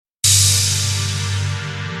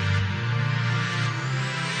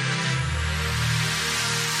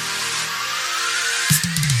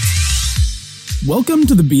Welcome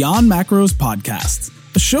to the Beyond Macros podcast,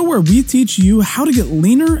 a show where we teach you how to get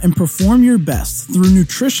leaner and perform your best through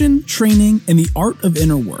nutrition, training, and the art of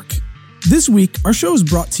inner work. This week, our show is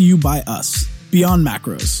brought to you by us, Beyond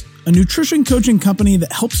Macros, a nutrition coaching company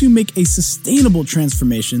that helps you make a sustainable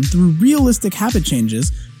transformation through realistic habit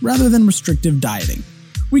changes rather than restrictive dieting.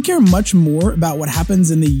 We care much more about what happens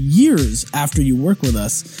in the years after you work with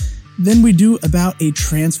us than we do about a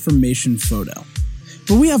transformation photo.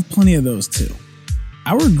 But we have plenty of those too.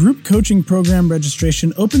 Our group coaching program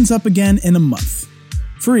registration opens up again in a month.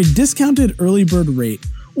 For a discounted early bird rate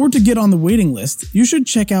or to get on the waiting list, you should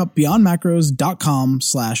check out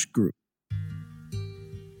beyondmacros.com/group.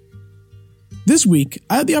 This week,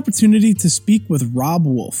 I had the opportunity to speak with Robb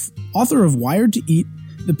Wolf, author of Wired to Eat,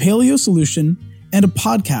 The Paleo Solution, and a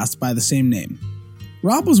podcast by the same name.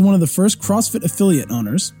 Robb was one of the first CrossFit affiliate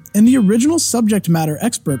owners and the original subject matter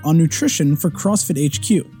expert on nutrition for CrossFit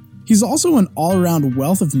HQ. He's also an all-around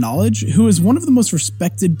wealth of knowledge who is one of the most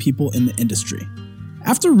respected people in the industry.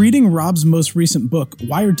 After reading Robb's most recent book,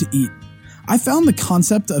 Wired to Eat, I found the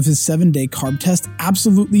concept of his 7-day carb test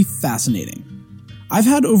absolutely fascinating. I've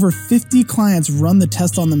had over 50 clients run the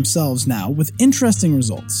test on themselves now with interesting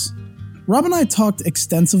results. Robb and I talked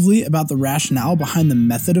extensively about the rationale behind the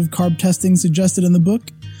method of carb testing suggested in the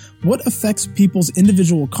book, what effects people's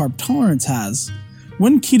individual carb tolerance has,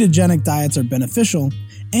 when ketogenic diets are beneficial,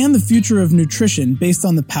 and the future of nutrition based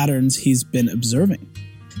on the patterns he's been observing.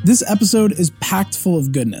 This episode is packed full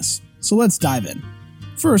of goodness, so let's dive in.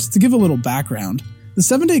 First, to give a little background, the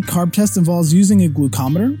 7-day carb test involves using a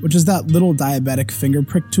glucometer, which is that little diabetic finger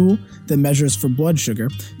prick tool that measures for blood sugar,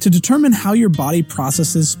 to determine how your body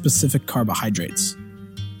processes specific carbohydrates.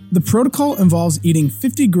 The protocol involves eating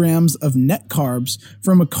 50 grams of net carbs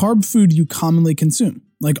from a carb food you commonly consume,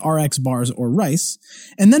 like RX bars or rice,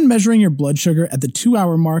 and then measuring your blood sugar at the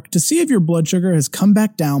 2-hour mark to see if your blood sugar has come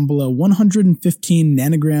back down below 115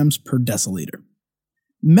 nanograms per deciliter.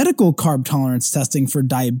 Medical carb tolerance testing for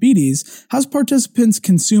diabetes has participants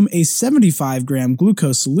consume a 75-gram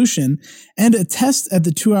glucose solution and a test at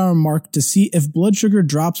the 2-hour mark to see if blood sugar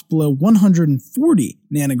drops below 140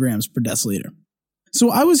 nanograms per deciliter. So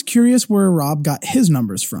I was curious where Robb got his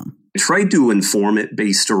numbers from. I tried to inform it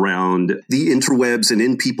based around the interwebs and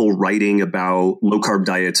in people writing about low-carb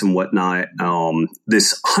diets and whatnot.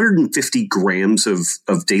 This 150 grams of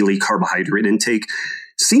daily carbohydrate intake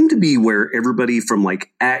seemed to be where everybody from like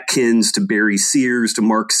Atkins to Barry Sears to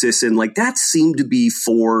Mark Sisson, like that seemed to be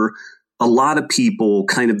for a lot of people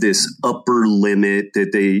kind of this upper limit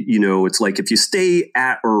that they, it's like if you stay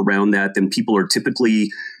at or around that, then people are typically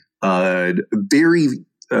very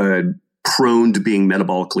prone to being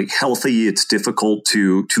metabolically healthy. It's difficult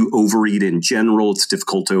to overeat in general. It's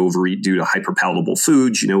difficult to overeat due to hyperpalatable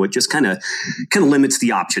foods. It just kind of limits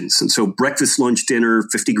the options. And so breakfast, lunch, dinner,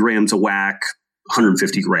 50 grams of whack,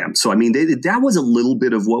 150 grams. So, that was a little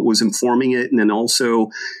bit of what was informing it. And then also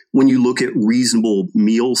when you look at reasonable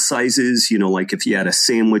meal sizes, like if you had a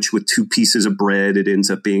sandwich with 2 pieces of bread, it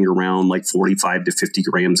ends up being around like 45 to 50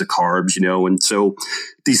 grams of carbs, and so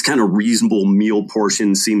these kind of reasonable meal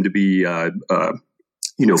portions seem to be,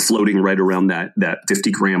 floating right around that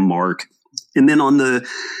 50 gram mark. And then on the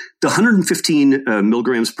 115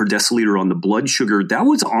 milligrams per deciliter on the blood sugar, that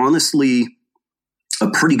was honestly a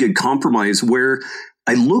pretty good compromise. Where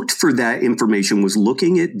I looked for that information was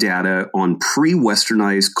looking at data on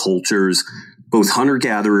pre-Westernized cultures, both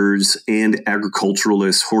hunter-gatherers and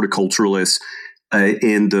agriculturalists, horticulturalists,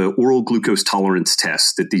 and the oral glucose tolerance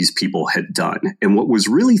tests that these people had done. And what was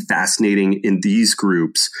really fascinating in these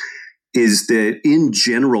groups is that in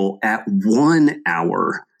general, at 1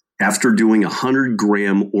 hour after doing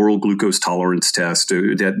 100-gram oral glucose tolerance test,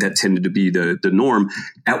 that tended to be the norm.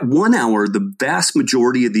 At 1 hour, the vast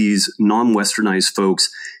majority of these non-Westernized folks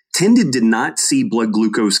tended to not see blood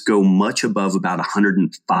glucose go much above about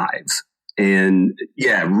 105. And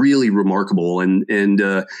yeah, really remarkable. And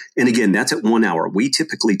again, that's at 1 hour. We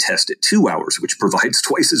typically test at 2 hours, which provides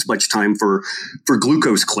twice as much time for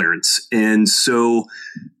glucose clearance. And so,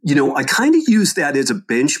 I kind of use that as a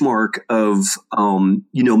benchmark of,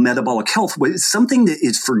 metabolic health. It's something that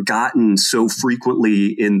is forgotten so frequently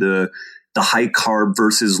in the high carb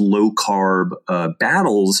versus low carb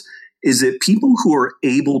battles is that people who are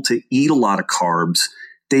able to eat a lot of carbs,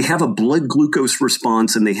 they have a blood glucose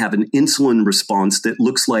response and they have an insulin response that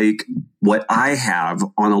looks like what I have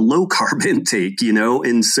on a low carb intake,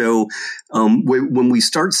 And so when we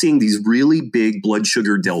start seeing these really big blood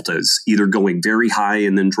sugar deltas, either going very high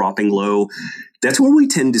and then dropping low, that's where we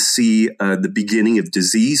tend to see the beginning of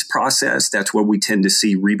disease process. That's where we tend to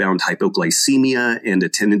see rebound hypoglycemia and a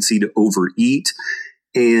tendency to overeat.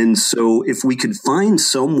 And so if we could find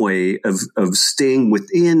some way of staying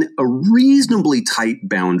within a reasonably tight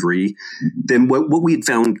boundary, then what we had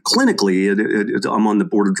found clinically, I'm on the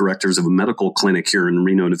board of directors of a medical clinic here in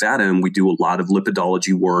Reno, Nevada, and we do a lot of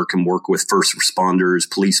lipidology work and work with first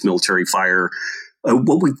responders, police, military, fire.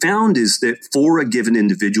 What we found is that for a given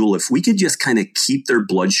individual, if we could just kind of keep their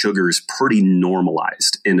blood sugars pretty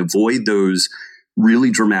normalized and avoid those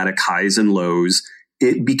really dramatic highs and lows,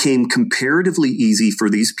 it became comparatively easy for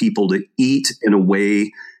these people to eat in a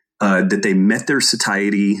way that they met their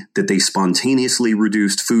satiety, that they spontaneously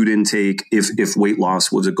reduced food intake if weight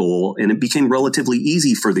loss was a goal, and it became relatively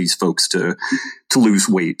easy for these folks to lose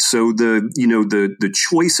weight. So the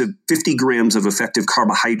choice of 50 grams of effective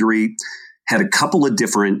carbohydrate had a couple of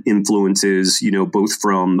different influences, both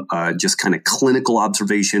from just kind of clinical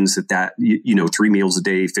observations that 3 meals a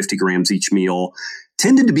day, 50 grams each meal,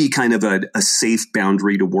 tended to be kind of a safe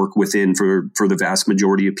boundary to work within for the vast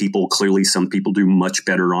majority of people. Clearly, some people do much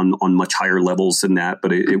better on much higher levels than that,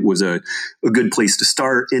 but it was a good place to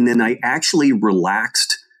start. And then I actually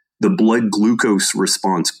relaxed the blood glucose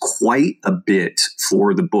response quite a bit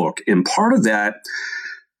for the book. And part of that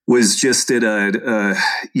was just that,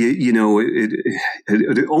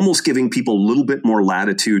 almost giving people a little bit more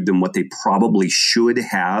latitude than what they probably should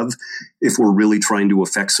have if we're really trying to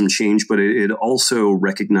affect some change. But it also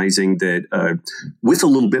recognizing that with a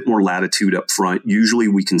little bit more latitude up front, usually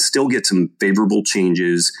we can still get some favorable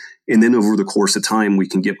changes. And then over the course of time, we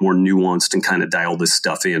can get more nuanced and kind of dial this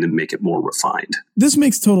stuff in and make it more refined. This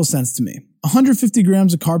makes total sense to me. 150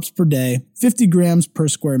 grams of carbs per day, 50 grams per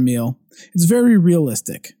square meal. It's very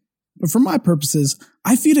realistic. But for my purposes,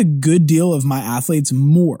 I feed a good deal of my athletes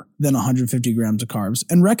more than 150 grams of carbs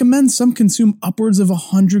and recommend some consume upwards of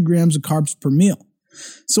 100 grams of carbs per meal.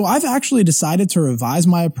 So I've actually decided to revise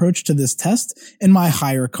my approach to this test in my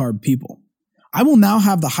higher carb people. I will now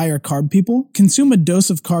have the higher carb people consume a dose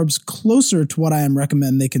of carbs closer to what I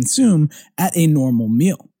recommend they consume at a normal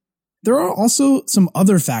meal. There are also some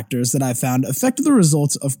other factors that I found affect the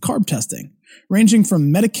results of carb testing, ranging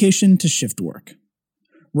from medication to shift work.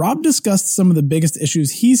 Rob discussed some of the biggest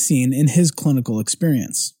issues he's seen in his clinical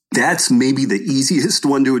experience. That's maybe the easiest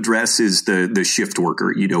one to address is the shift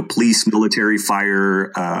worker, police, military,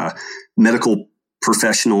 fire, medical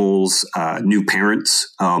professionals, new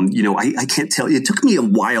parents. I can't tell you. It took me a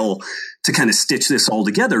while to kind of stitch this all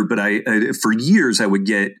together, but for years I would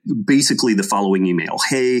get basically the following email.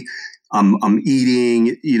 Hey, I'm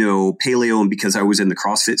eating, paleo, and because I was in the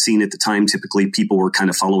CrossFit scene at the time, typically people were kind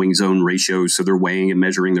of following zone ratios, so they're weighing and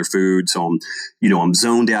measuring their food. So I'm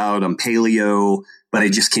zoned out, I'm paleo, but I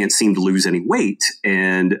just can't seem to lose any weight.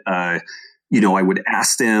 And I would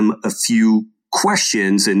ask them a few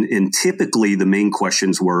questions, and typically the main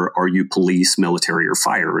questions were, are you police, military, or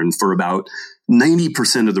fire? And for about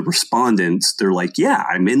 90% of the respondents, they're like, yeah,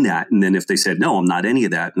 I'm in that. And then if they said, no, I'm not any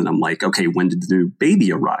of that, and I'm like, okay, when did the new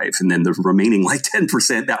baby arrive? And then the remaining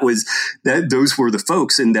 10%, those were the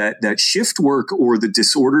folks. And that shift work or the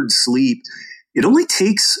disordered sleep, it only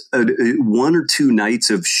takes 1 or 2 nights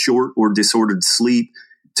of short or disordered sleep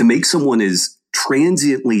to make someone as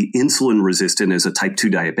transiently insulin resistant as a type 2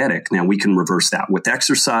 diabetic. Now, we can reverse that with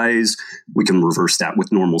exercise. We can reverse that with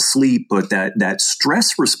normal sleep. But that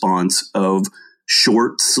stress response of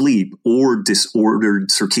short sleep or disordered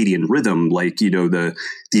circadian rhythm, like, the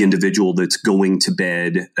individual that's going to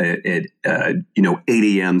bed at 8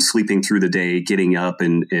 a.m., sleeping through the day, getting up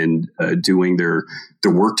and doing their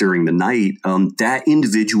work during the night, that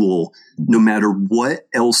individual, no matter what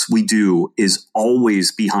else we do, is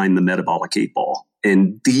always behind the metabolic 8 ball.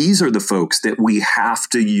 And these are the folks that we have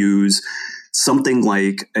to use something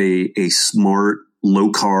like a smart,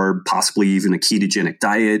 low carb, possibly even a ketogenic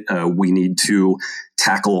diet. We need to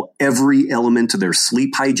tackle every element of their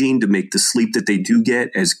sleep hygiene to make the sleep that they do get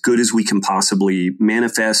as good as we can possibly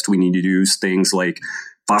manifest. We need to use things like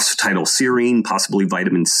phosphatidylserine, possibly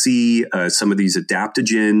vitamin C, some of these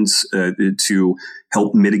adaptogens to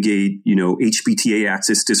help mitigate, HPTA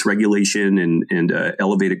axis dysregulation and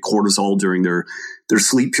elevated cortisol during their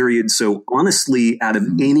sleep period. So honestly, out of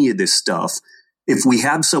any of this stuff, if we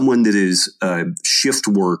have someone that is shift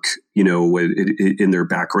work, in their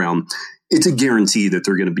background, it's a guarantee that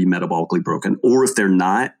they're going to be metabolically broken. Or if they're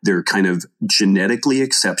not, they're kind of genetically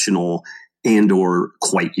exceptional and or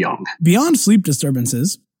quite young. Beyond sleep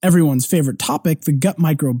disturbances, everyone's favorite topic, the gut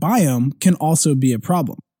microbiome, can also be a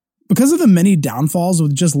problem. Because of the many downfalls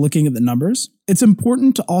with just looking at the numbers, it's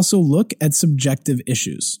important to also look at subjective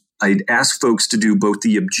issues. I'd ask folks to do both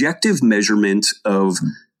the objective measurement of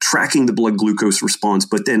tracking the blood glucose response,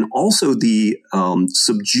 but then also the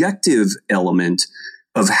subjective element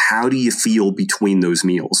of how do you feel between those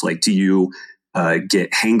meals? Like, do you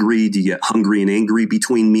get hangry? Do you get hungry and angry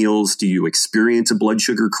between meals? Do you experience a blood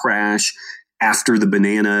sugar crash? After the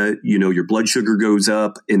banana, your blood sugar goes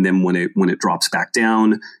up, and then when it drops back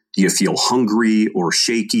down, do you feel hungry or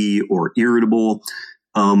shaky or irritable?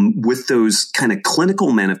 With those kind of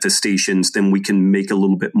clinical manifestations, then we can make a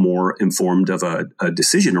little bit more informed of a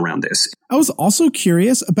decision around this. I was also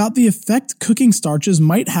curious about the effect cooking starches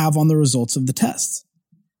might have on the results of the test.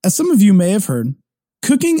 As some of you may have heard,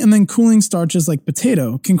 cooking and then cooling starches like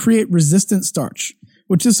potato can create resistant starch,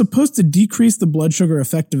 which is supposed to decrease the blood sugar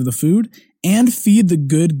effect of the food and feed the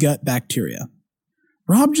good gut bacteria.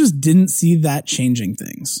 Rob just didn't see that changing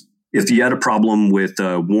things. If you had a problem with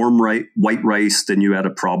warm white rice, then you had a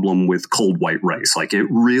problem with cold white rice. Like, it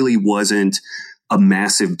really wasn't a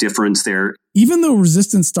massive difference there. Even though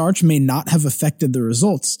resistant starch may not have affected the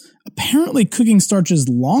results, apparently cooking starches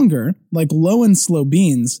longer, like low and slow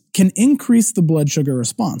beans, can increase the blood sugar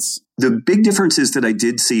response. The big difference is that I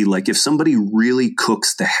did see, like, if somebody really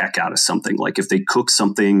cooks the heck out of something, like if they cook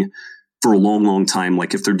something for a long, long time,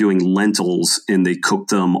 like if they're doing lentils and they cook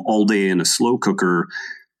them all day in a slow cooker,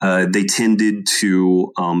 they tended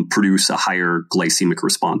to produce a higher glycemic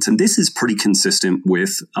response. And this is pretty consistent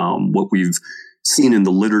with what we've seen in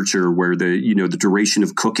the literature, where the duration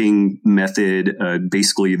of cooking method,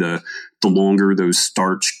 basically the longer those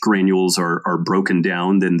starch granules are broken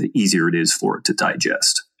down, then the easier it is for it to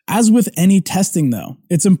digest. As with any testing, though,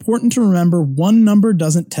 it's important to remember one number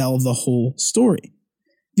doesn't tell the whole story.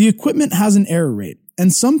 The equipment has an error rate,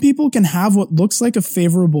 and some people can have what looks like a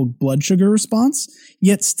favorable blood sugar response,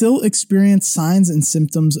 yet still experience signs and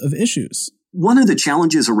symptoms of issues. One of the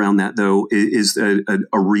challenges around that, though, is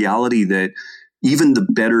a reality that even the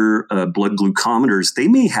better blood glucometers, they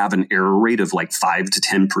may have an error rate of like 5 to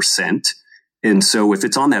 10%. And so if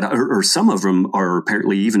it's on that, or some of them are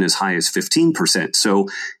apparently even as high as 15%. So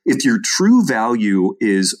if your true value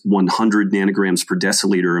is 100 nanograms per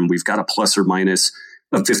deciliter, and we've got a plus or minus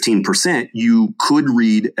of 15%, you could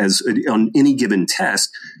read as on any given test,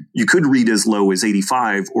 you could read as low as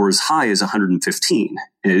 85 or as high as 115.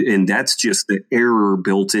 And that's just the error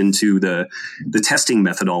built into the testing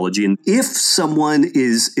methodology. And if someone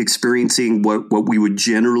is experiencing what we would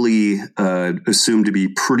generally assume to be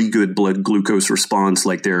pretty good blood glucose response,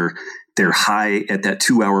 like their high at that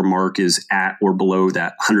 2-hour mark is at or below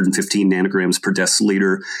that 115 nanograms per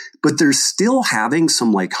deciliter, but they're still having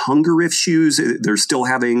some like hunger issues. They're still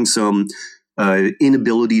having some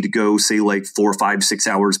inability to go, say, like 4, 5, 6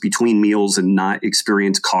 hours between meals and not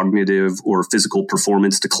experience cognitive or physical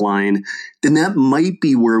performance decline, then that might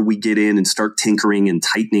be where we get in and start tinkering and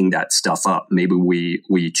tightening that stuff up. Maybe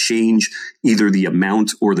we change either the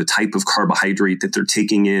amount or the type of carbohydrate that they're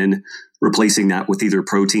taking in, replacing that with either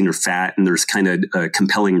protein or fat. And there's kind of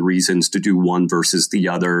compelling reasons to do one versus the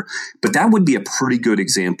other. But that would be a pretty good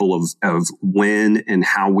example of when and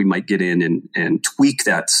how we might get in and tweak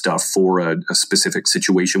that stuff for a specific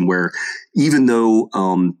situation, where even though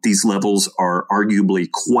these levels are arguably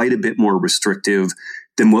quite a bit more restrictive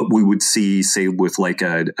than what we would see, say, with like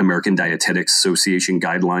a American Dietetics Association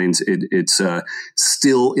guidelines, it's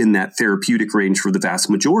still in that therapeutic range for the vast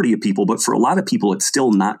majority of people. But for a lot of people, it's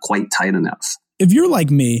still not quite tight enough. If you're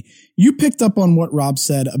like me, you picked up on what Rob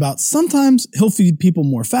said about sometimes he'll feed people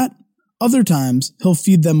more fat, other times he'll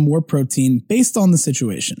feed them more protein based on the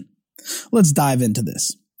situation. Let's dive into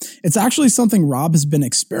this. It's actually something Rob has been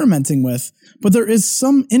experimenting with, but there is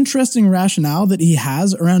some interesting rationale that he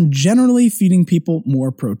has around generally feeding people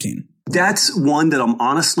more protein. That's one that I'm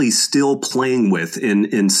honestly still playing with.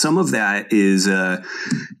 And some of that is,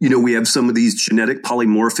 we have some of these genetic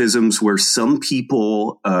polymorphisms where some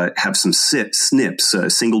people have some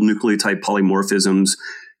SNPs, single nucleotide polymorphisms,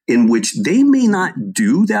 in which they may not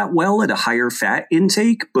do that well at a higher fat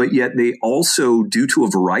intake, but yet they also, due to a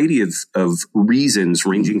variety of reasons,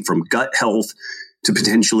 ranging from gut health to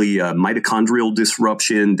potentially mitochondrial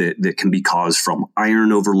disruption that can be caused from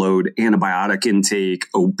iron overload, antibiotic intake,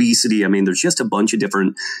 obesity. I mean, there's just a bunch of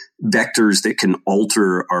different vectors that can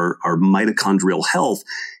alter our mitochondrial health.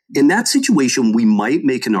 In that situation, we might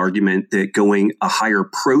make an argument that going a higher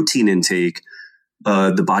protein intake,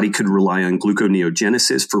 the body could rely on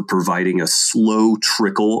gluconeogenesis for providing a slow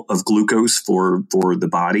trickle of glucose for the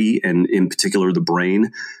body and in particular the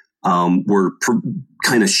brain. We're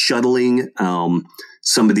kind of shuttling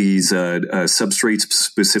some of these substrates,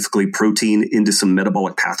 specifically protein, into some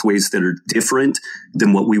metabolic pathways that are different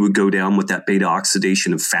than what we would go down with that beta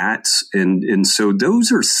oxidation of fats. And so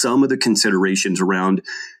those are some of the considerations around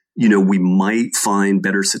we might find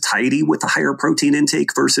better satiety with a higher protein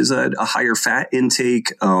intake versus a higher fat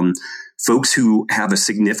intake. Folks who have a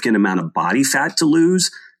significant amount of body fat to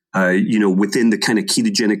lose, within the kind of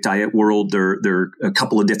ketogenic diet world, there are a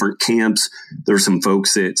couple of different camps. There are some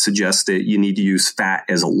folks that suggest that you need to use fat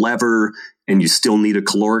as a lever and you still need a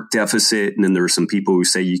caloric deficit. And then there are some people who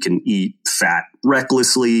say you can eat fat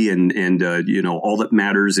recklessly and all that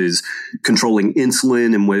matters is controlling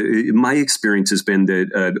insulin. And my experience has been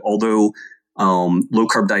that although low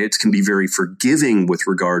carb diets can be very forgiving with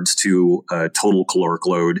regards to total caloric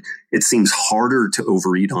load, it seems harder to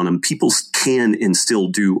overeat on them. People can and still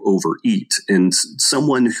do overeat. And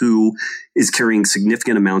someone who is carrying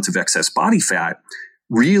significant amounts of excess body fat,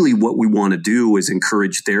 really what we want to do is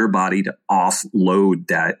encourage their body to offload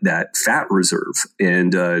that fat reserve.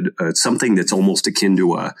 And something that's almost akin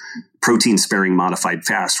to a protein sparing modified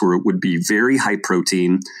fast, where it would be very high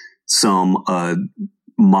protein, some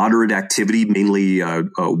moderate activity, mainly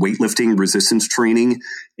weightlifting, resistance training,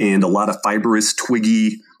 and a lot of fibrous,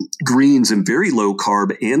 twiggy greens, and very low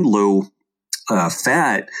carb and low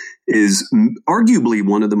fat is arguably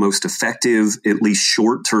one of the most effective, at least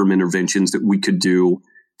short-term interventions that we could do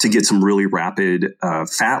to get some really rapid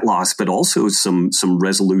fat loss, but also some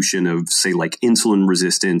resolution of, say, like insulin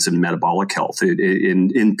resistance and metabolic health.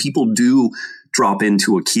 And people do drop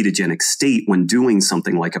into a ketogenic state when doing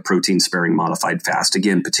something like a protein sparing modified fast,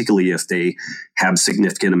 again, particularly if they have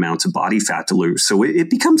significant amounts of body fat to lose. So it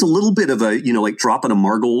becomes a little bit of a, like dropping a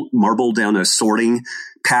marble down a sorting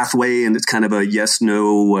pathway. And it's kind of a yes,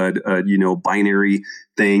 no, binary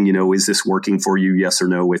thing. Is this working for you? Yes or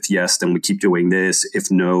no. If yes, then we keep doing this. If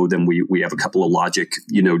no, then we have a couple of logic,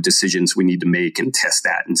 decisions we need to make and test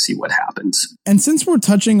that and see what happens. And since we're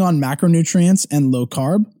touching on macronutrients and low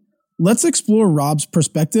carb, let's explore Rob's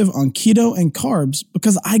perspective on keto and carbs,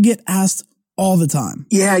 because I get asked all the time.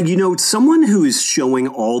 Yeah, someone who is showing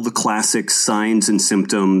all the classic signs and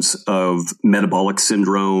symptoms of metabolic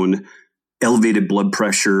syndrome, elevated blood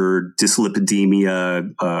pressure,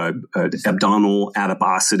 dyslipidemia, abdominal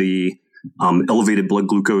adiposity, elevated blood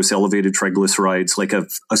glucose, elevated triglycerides, like a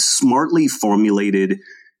smartly formulated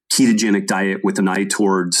ketogenic diet with an eye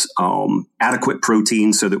towards adequate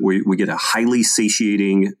protein so that we get a highly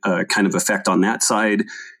satiating kind of effect on that side.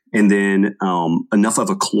 And then enough of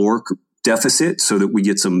a caloric deficit so that we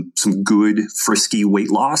get some good, frisky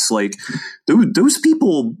weight loss. Like those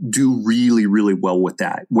people do really, really well with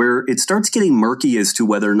that. Where it starts getting murky as to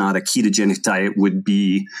whether or not a ketogenic diet would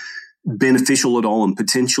be beneficial at all and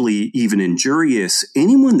potentially even injurious.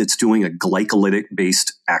 Anyone that's doing a glycolytic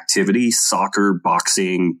based activity, soccer,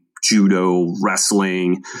 boxing, judo,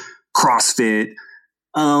 wrestling, CrossFit,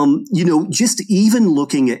 just even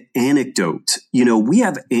looking at anecdote, we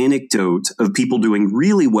have anecdote of people doing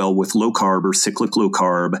really well with low carb or cyclic low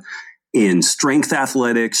carb in strength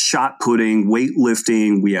athletics, shot putting,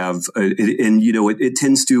 weightlifting. We have, it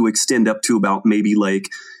tends to extend up to about maybe like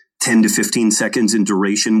 10 to 15 seconds in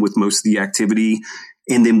duration with most of the activity.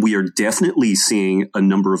 And then we are definitely seeing a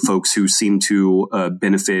number of folks who seem to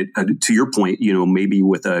benefit, to your point, maybe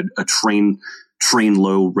with a train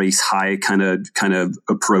low, race high kind of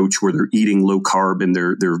approach where they're eating low carb and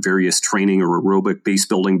their various training or aerobic base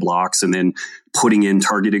building blocks, and then putting in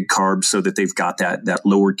targeted carbs so that they've got that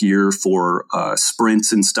lower gear for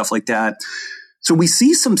sprints and stuff like that. So we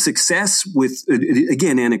see some success with,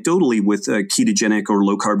 again, anecdotally, with ketogenic or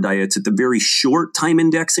low carb diets at the very short time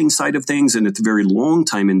indexing side of things and at the very long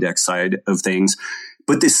time index side of things.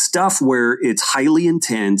 But this stuff where it's highly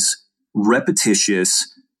intense,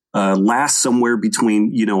 repetitious, lasts somewhere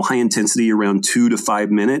between, high intensity around 2 to 5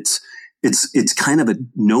 minutes. It's kind of a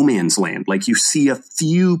no man's land. Like you see a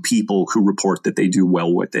few people who report that they do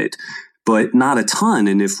well with it, but not a ton.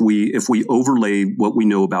 And if we overlay what we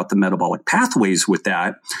know about the metabolic pathways with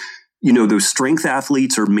that, those strength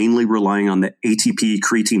athletes are mainly relying on the ATP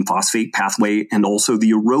creatine phosphate pathway and also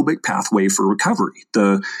the aerobic pathway for recovery.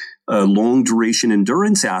 The long duration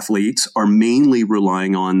endurance athletes are mainly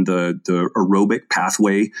relying on the aerobic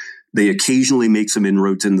pathway. They occasionally make some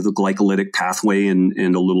inroads into the glycolytic pathway and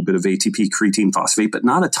a little bit of ATP creatine phosphate, but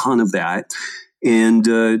not a ton of that. And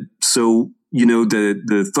so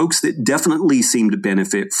the folks that definitely seem to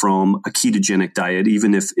benefit from a ketogenic diet,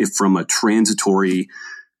 even if from a transitory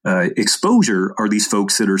exposure, are these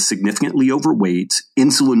folks that are significantly overweight,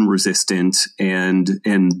 insulin resistant, and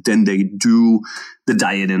then they do the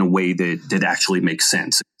diet in a way that actually makes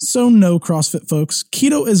sense. So no, CrossFit folks,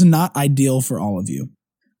 keto is not ideal for all of you.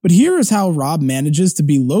 But here is how Rob manages to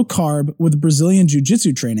be low carb with Brazilian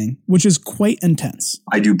Jiu-Jitsu training, which is quite intense.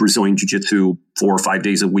 I do Brazilian Jiu-Jitsu 4 or 5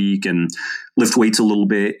 days a week and lift weights a little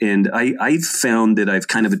bit. And I've found that I've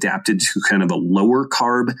kind of adapted to kind of a lower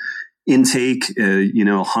carb intake,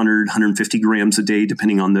 100, 150 grams a day,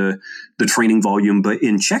 depending on the training volume. But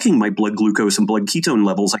in checking my blood glucose and blood ketone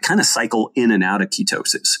levels, I kind of cycle in and out of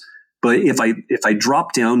ketosis. But if I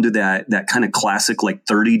drop down to that kind of classic, like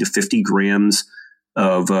 30 to 50 grams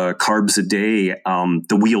of carbs a day,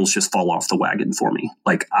 the wheels just fall off the wagon for me.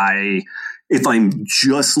 Like if I'm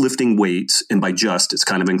just lifting weights, and by just, it's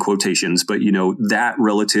kind of in quotations, but that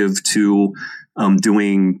relative to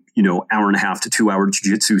doing, hour and a half to 2 hour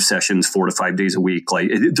jiu-jitsu sessions 4 to 5 days a week,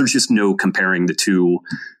 there's just no comparing the two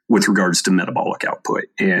with regards to metabolic output.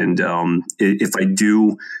 And if I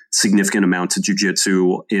do significant amounts of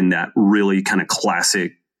jiu-jitsu in that really kind of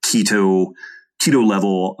classic keto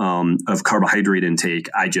level of carbohydrate intake,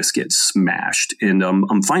 I just get smashed. And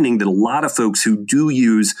I'm finding that a lot of folks who do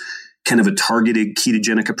use kind of a targeted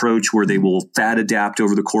ketogenic approach where they will fat adapt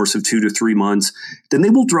over the course of 2 to 3 months, then they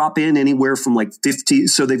will drop in anywhere from like 50.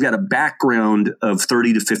 So they've got a background of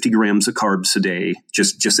 30 to 50 grams of carbs a day,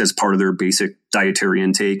 just as part of their basic dietary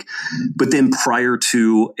intake. But then prior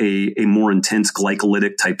to a more intense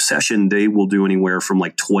glycolytic type session, they will do anywhere from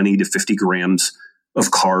like 20 to 50 grams of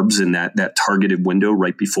carbs in that targeted window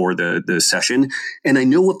right before the session. And I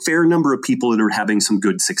know a fair number of people that are having some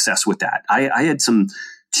good success with that. I had some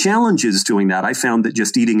challenges doing that. I found that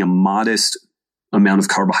just eating a modest amount of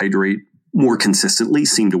carbohydrate more consistently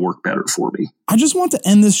seemed to work better for me. I just want to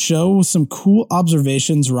end this show with some cool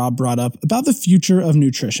observations Rob brought up about the future of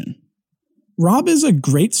nutrition. Rob is a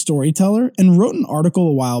great storyteller and wrote an article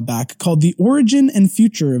a while back called The Origin and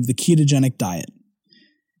Future of the Ketogenic Diet.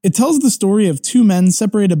 It tells the story of two men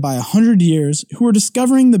separated by 100 years who are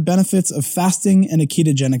discovering the benefits of fasting and a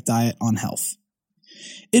ketogenic diet on health.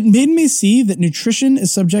 It made me see that nutrition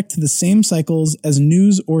is subject to the same cycles as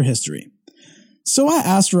news or history. So I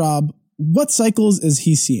asked Rob, what cycles is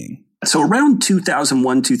he seeing? So around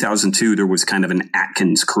 2001, 2002, there was kind of an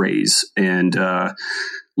Atkins craze, and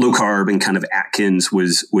low carb and kind of Atkins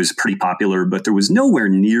was pretty popular, but there was nowhere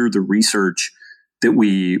near the research that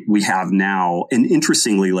we have now. And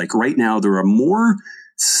interestingly, like right now, there are more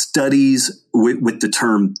studies with the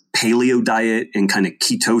term paleo diet and kind of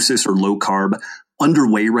ketosis or low carb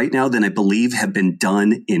underway right now than I believe have been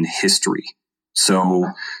done in history. So,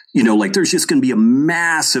 there's just going to be a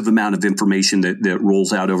massive amount of information that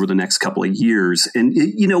rolls out over the next couple of years. And,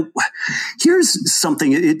 here's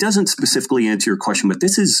something, it doesn't specifically answer your question, but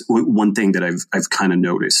this is one thing that I've kind of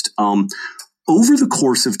noticed. Over the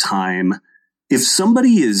course of time, if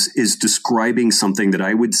somebody is describing something that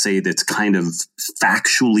I would say that's kind of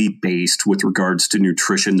factually based with regards to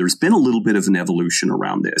nutrition, there's been a little bit of an evolution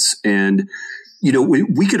around this. And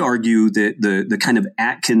we could argue that the kind of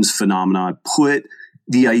Atkins phenomenon put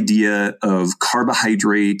the idea of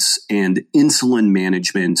carbohydrates and insulin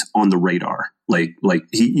management on the radar.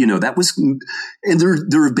 That was, and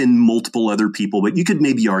there have been multiple other people, but you could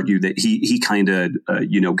maybe argue that he kind of,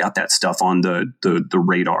 got that stuff on the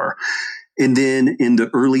radar. And then in the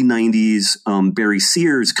early 90s, Barry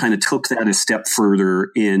Sears kind of took that a step further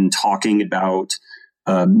in talking about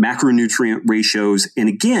macronutrient ratios, and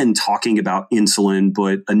again, talking about insulin,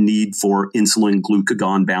 but a need for insulin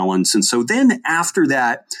glucagon balance. And so then after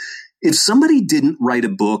that, if somebody didn't write a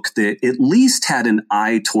book that at least had an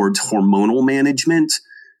eye towards hormonal management,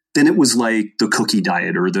 then it was like the cookie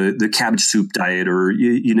diet or the cabbage soup diet or,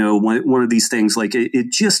 one of these things. Like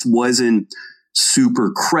it just wasn't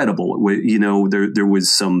super credible. There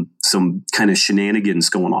was some kind of shenanigans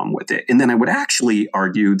going on with it. And then I would actually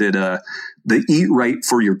argue that the Eat Right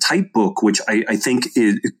for Your Type book, which I think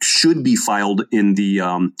it should be filed in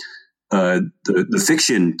the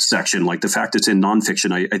fiction section, like the fact it's in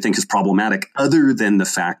nonfiction, I think is problematic, other than the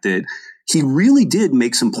fact that he really did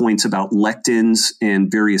make some points about lectins and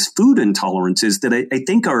various food intolerances that I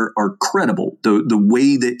think are credible. The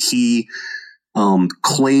way that he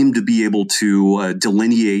claim to be able to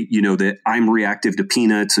delineate, that I'm reactive to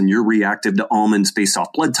peanuts and you're reactive to almonds based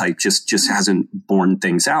off blood type just hasn't borne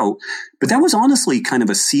things out. But that was honestly kind of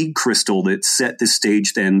a seed crystal that set the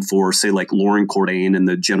stage then for, say, like Lauren Cordain and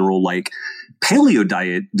the general paleo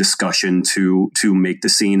diet discussion to make the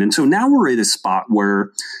scene. And so now we're at a spot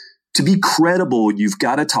where, to be credible, you've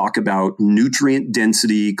got to talk about nutrient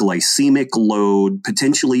density, glycemic load,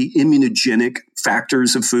 potentially immunogenic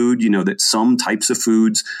factors of food, that some types of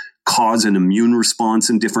foods cause an immune response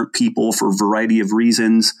in different people for a variety of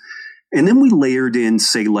reasons. And then we layered in,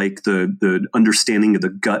 say, like the understanding of the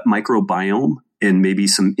gut microbiome and maybe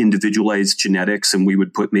some individualized genetics. And we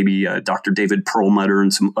would put maybe Dr. David Perlmutter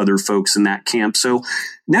and some other folks in that camp. So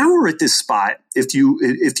now we're at this spot. If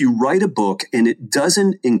you write a book and it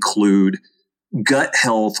doesn't include gut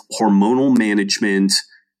health, hormonal management,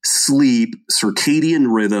 sleep, circadian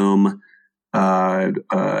rhythm,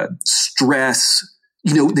 stress,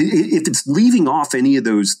 if it's leaving off any of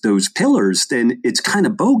those pillars, then it's kind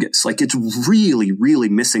of bogus. Like, it's really, really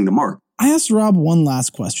missing the mark. I asked Rob one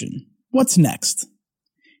last question. What's next?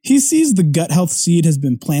 He sees the gut health seed has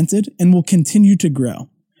been planted and will continue to grow,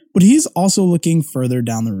 but he's also looking further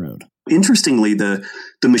down the road. Interestingly, the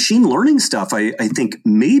machine learning stuff, I think,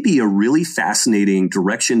 may be a really fascinating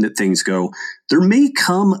direction that things go. There may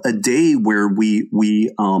come a day where we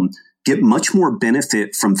get much more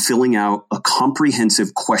benefit from filling out a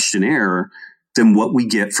comprehensive questionnaire than what we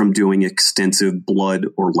get from doing extensive blood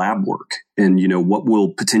or lab work. And, what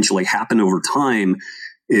will potentially happen over time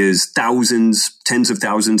is thousands, tens of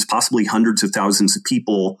thousands, possibly hundreds of thousands of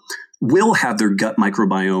people will have their gut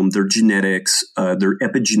microbiome, their genetics, their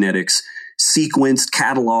epigenetics sequenced,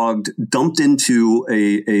 cataloged, dumped into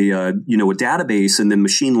a database, and then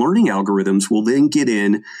machine learning algorithms will then get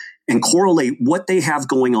in and correlate what they have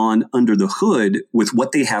going on under the hood with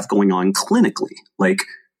what they have going on clinically. Like,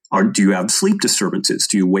 do you have sleep disturbances?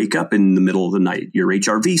 Do you wake up in the middle of the night? Your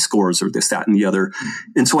HRV scores or this, that, and the other.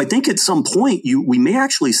 And so I think at some point we may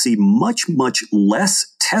actually see much, much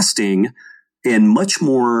less testing and much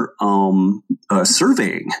more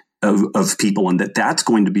surveying of people, and that's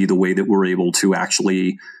going to be the way that we're able to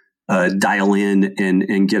actually dial in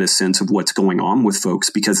and get a sense of what's going on with folks,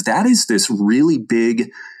 because that is this really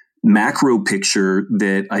big macro picture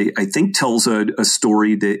that I think tells a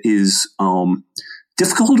story that is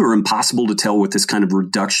difficult or impossible to tell with this kind of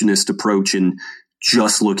reductionist approach and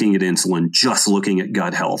just looking at insulin, just looking at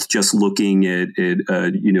gut health, just looking at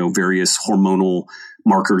various hormonal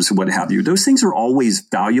markers and what have you. Those things are always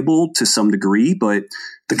valuable to some degree, but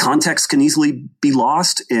the context can easily be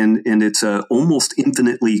lost, and it's a almost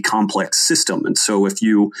infinitely complex system. And so if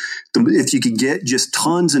you could get just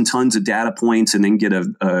tons and tons of data points and then get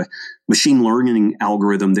a machine learning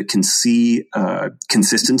algorithm that can see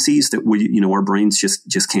consistencies that our brains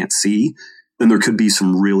just can't see, then there could be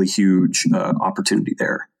some really huge opportunity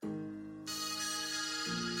there.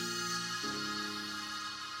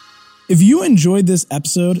 If you enjoyed this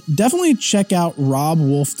episode, definitely check out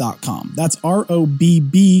robbwolf.com. That's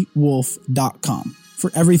ROBB wolf.com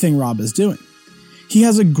for everything Rob is doing. He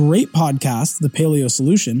has a great podcast, The Paleo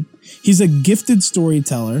Solution. He's a gifted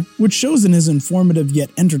storyteller, which shows in his informative yet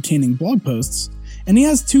entertaining blog posts. And he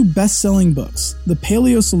has 2 best-selling books, The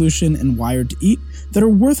Paleo Solution and Wired to Eat, that are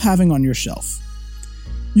worth having on your shelf.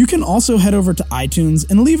 You can also head over to iTunes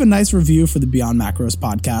and leave a nice review for the Beyond Macros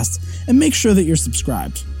podcast, and make sure that you're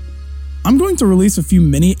subscribed. I'm going to release a few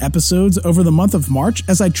mini episodes over the month of March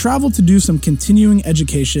as I travel to do some continuing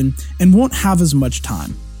education and won't have as much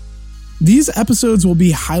time. These episodes will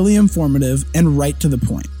be highly informative and right to the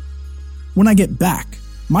point. When I get back,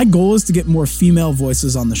 my goal is to get more female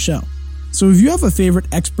voices on the show. So if you have a favorite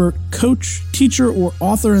expert, coach, teacher, or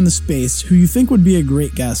author in the space who you think would be a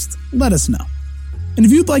great guest, let us know. And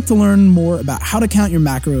if you'd like to learn more about how to count your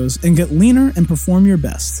macros and get leaner and perform your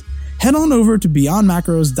best, head on over to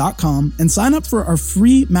beyondmacros.com and sign up for our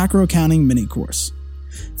free macro counting mini course.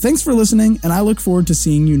 Thanks for listening, and I look forward to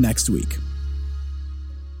seeing you next week.